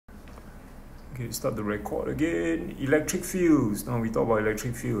Okay, start the record again. Electric fields. Now we talk about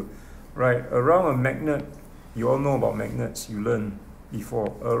electric field. Right, around a magnet, you all know about magnets, you learned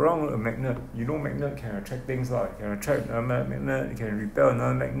before. Around a magnet, you know magnet can attract things like, can attract another magnet, it can repel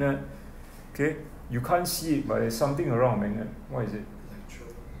another magnet. Okay, you can't see it, but there's something around a magnet. What is it?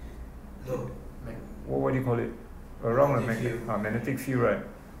 What do you call it? Around a magnet, magnetic field, right?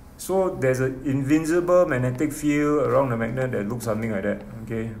 So there's an invincible magnetic field around the magnet that looks something like that.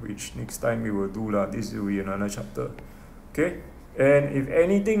 Okay, which next time we will do lah. This will be another chapter. Okay, and if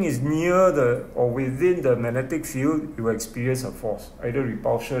anything is near the or within the magnetic field, you will experience a force, either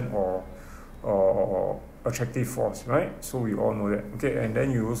repulsion or attractive force, right? So we all know that. Okay, and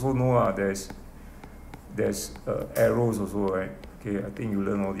then you also know there's arrows also, right? Okay, I think you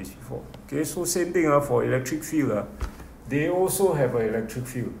learned all this before. Okay, so same thing for electric field. They also have an electric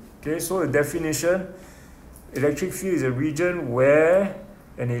field. Okay, so the definition, electric field is a region where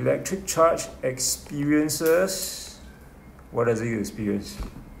an electric charge experiences, what does it experience?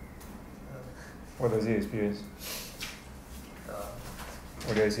 What does it experience?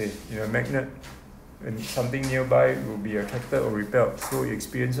 What did I say? In a magnet, and something nearby will be attracted or repelled. So it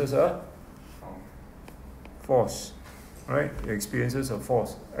experiences a force, right? It experiences a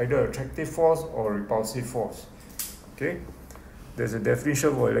force, either attractive force or repulsive force. Okay? There's a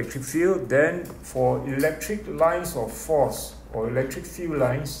definition for electric field. Then for electric lines of force or electric field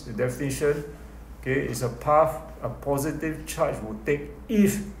lines, the definition, okay, is a path a positive charge will take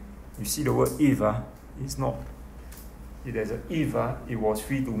if, you see the word if, it's not, if there's an if, it was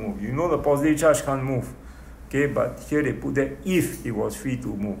free to move. You know the positive charge can't move. Okay, but here they put that if it was free to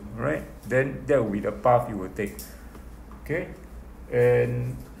move, right? Then that will be the path you will take. Okay,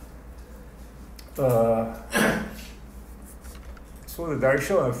 and so the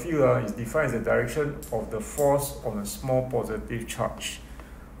direction of a field is defined as the direction of the force on a small positive charge.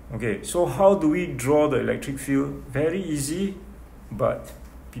 Okay, so how do we draw the electric field? Very easy, but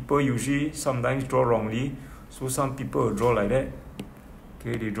people usually sometimes draw wrongly. So some people will draw like that.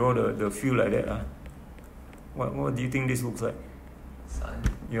 Okay, they draw the field like that. What do you think this looks like? Sun.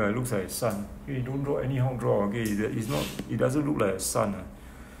 Yeah, it looks like a sun. Okay, don't draw anyhow draw. Okay, it doesn't look like a sun.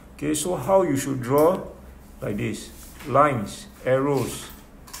 Okay, so how you should draw? Like this. Lines, arrows,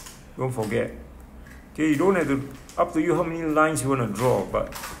 don't forget. Okay, you don't have to, up to you how many lines you want to draw,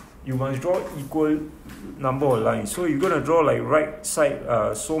 but you must draw equal number of lines. So you're going to draw like right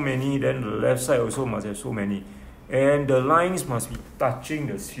side so many, then the left side also must have so many. And the lines must be touching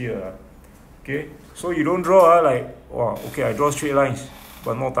the sphere. Okay, so you don't draw like, wow, okay, I draw straight lines,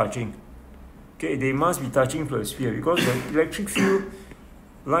 but not touching. Okay, they must be touching to the sphere because the electric field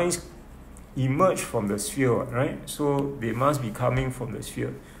lines emerge from the sphere, right? So they must be coming from the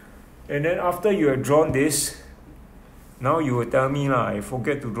sphere. And then after you have drawn this, now you will tell me I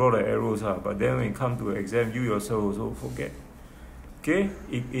forget to draw the arrows, but then when it comes to exam, you yourself also forget. Okay,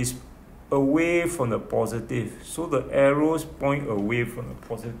 it is away from the positive, so the arrows point away from the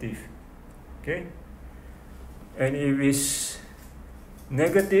positive. Okay, and if it's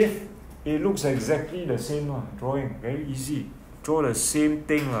negative, it looks exactly the same drawing, very easy. Draw the same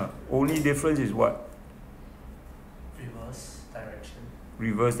thing. Only difference is what? Reverse direction.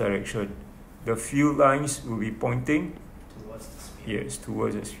 Reverse direction. The field lines will be pointing towards the sphere. Yes,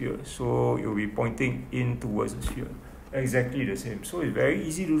 towards the sphere. So it will be pointing in towards the sphere. Exactly the same. So it's very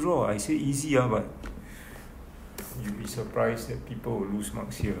easy to draw. I say easy, but you'll be surprised that people will lose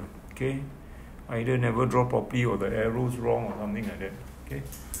marks here. Okay? Either never draw properly or the arrow's wrong or something like that. Okay?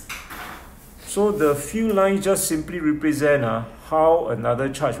 So the field lines just simply represent how another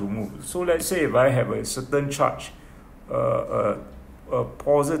charge will move. So let's say if I have a certain charge, a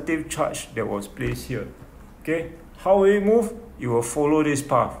positive charge that was placed here. Okay, how will it move? It will follow this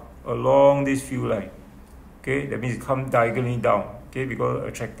path along this field line. Okay, that means it comes diagonally down. Okay, because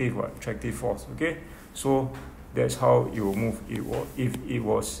attractive force. Okay, so that's how it will move. If it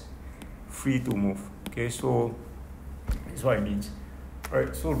was free to move. Okay, so that's what it means.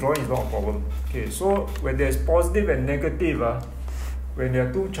 Right, so drawing is not a problem. Okay, so when there's positive and negative, when there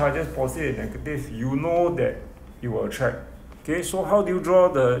are two charges, positive and negative, you know that it will attract. Okay, so how do you draw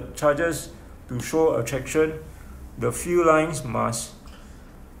the charges to show attraction? The field lines must,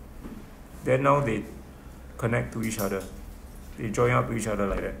 then now they connect to each other. They join up to each other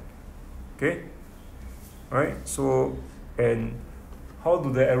like that. Okay? Alright, so, and how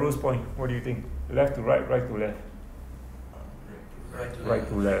do the arrows point? What do you think? Left to right, right to left? Right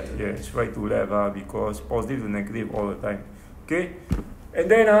to left, yes, right to left, because positive to negative all the time. Okay,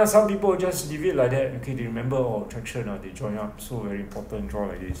 and then some people just leave it like that. Okay, they remember attraction, they join up. So very important, draw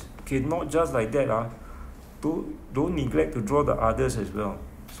like this. Okay, not just like that. Don't neglect to draw the others as well.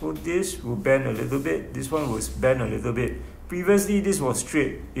 So this will bend a little bit, this one will bend a little bit. Previously this was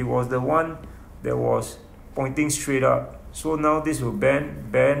straight, it was the one that was pointing straight up. So now this will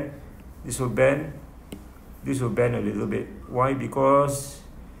bend, this will bend, this will bend a little bit. Why? Because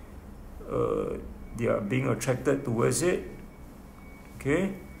they are being attracted towards it.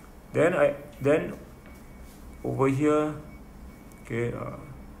 Okay, then over here, okay,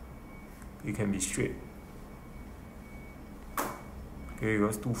 it can be straight. Okay, it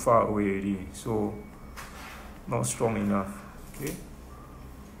was too far away already, so not strong enough. Okay.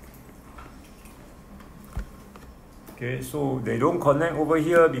 Okay, so they don't connect over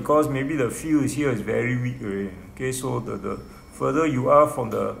here because maybe the field here is very weak already. Okay, so the further you are from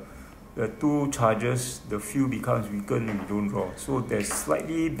the two charges, the field becomes weakened and you don't draw. So there's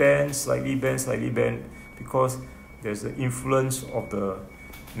slightly bend, because there's the influence of the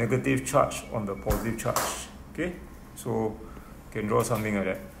negative charge on the positive charge. Okay, so you can draw something like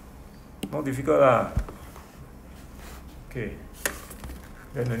that. Not difficult lah. Okay,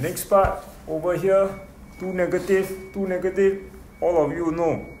 then the next part over here, two negative, all of you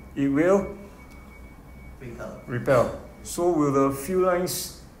know it will repel. So will the field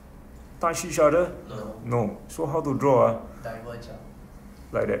lines touch each other? No. So how to draw? Diverge.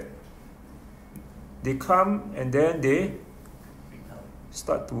 Like that. They come and then they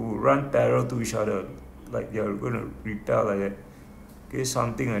start to run parallel to each other, like they are going to repel like that. Okay,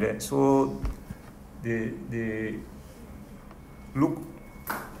 something like that. So they look,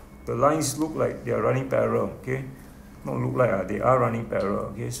 the lines look like they are running parallel. Okay, not look like, they are running parallel.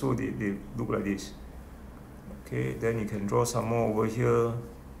 Okay, so they look like this. Okay, then you can draw some more over here.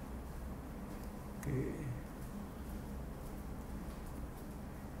 Okay.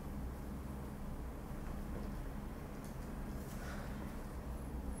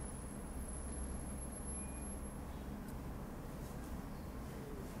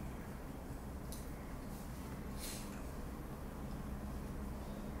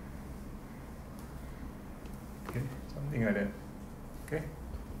 Okay, something like that. Okay.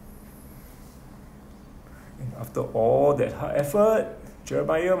 And after all that hard effort,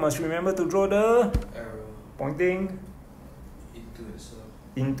 Jeremiah must remember to draw the Arrow pointing into itself.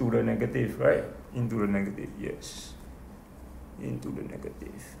 into the negative, right? Into the negative, yes. Into the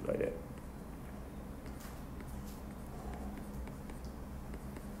negative, like that.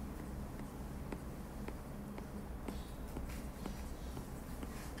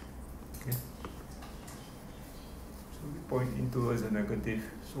 Okay. So we point in towards the negative.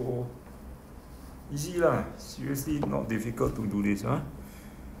 So easy lah. Seriously, not difficult to do this, huh?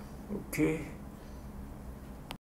 Okay.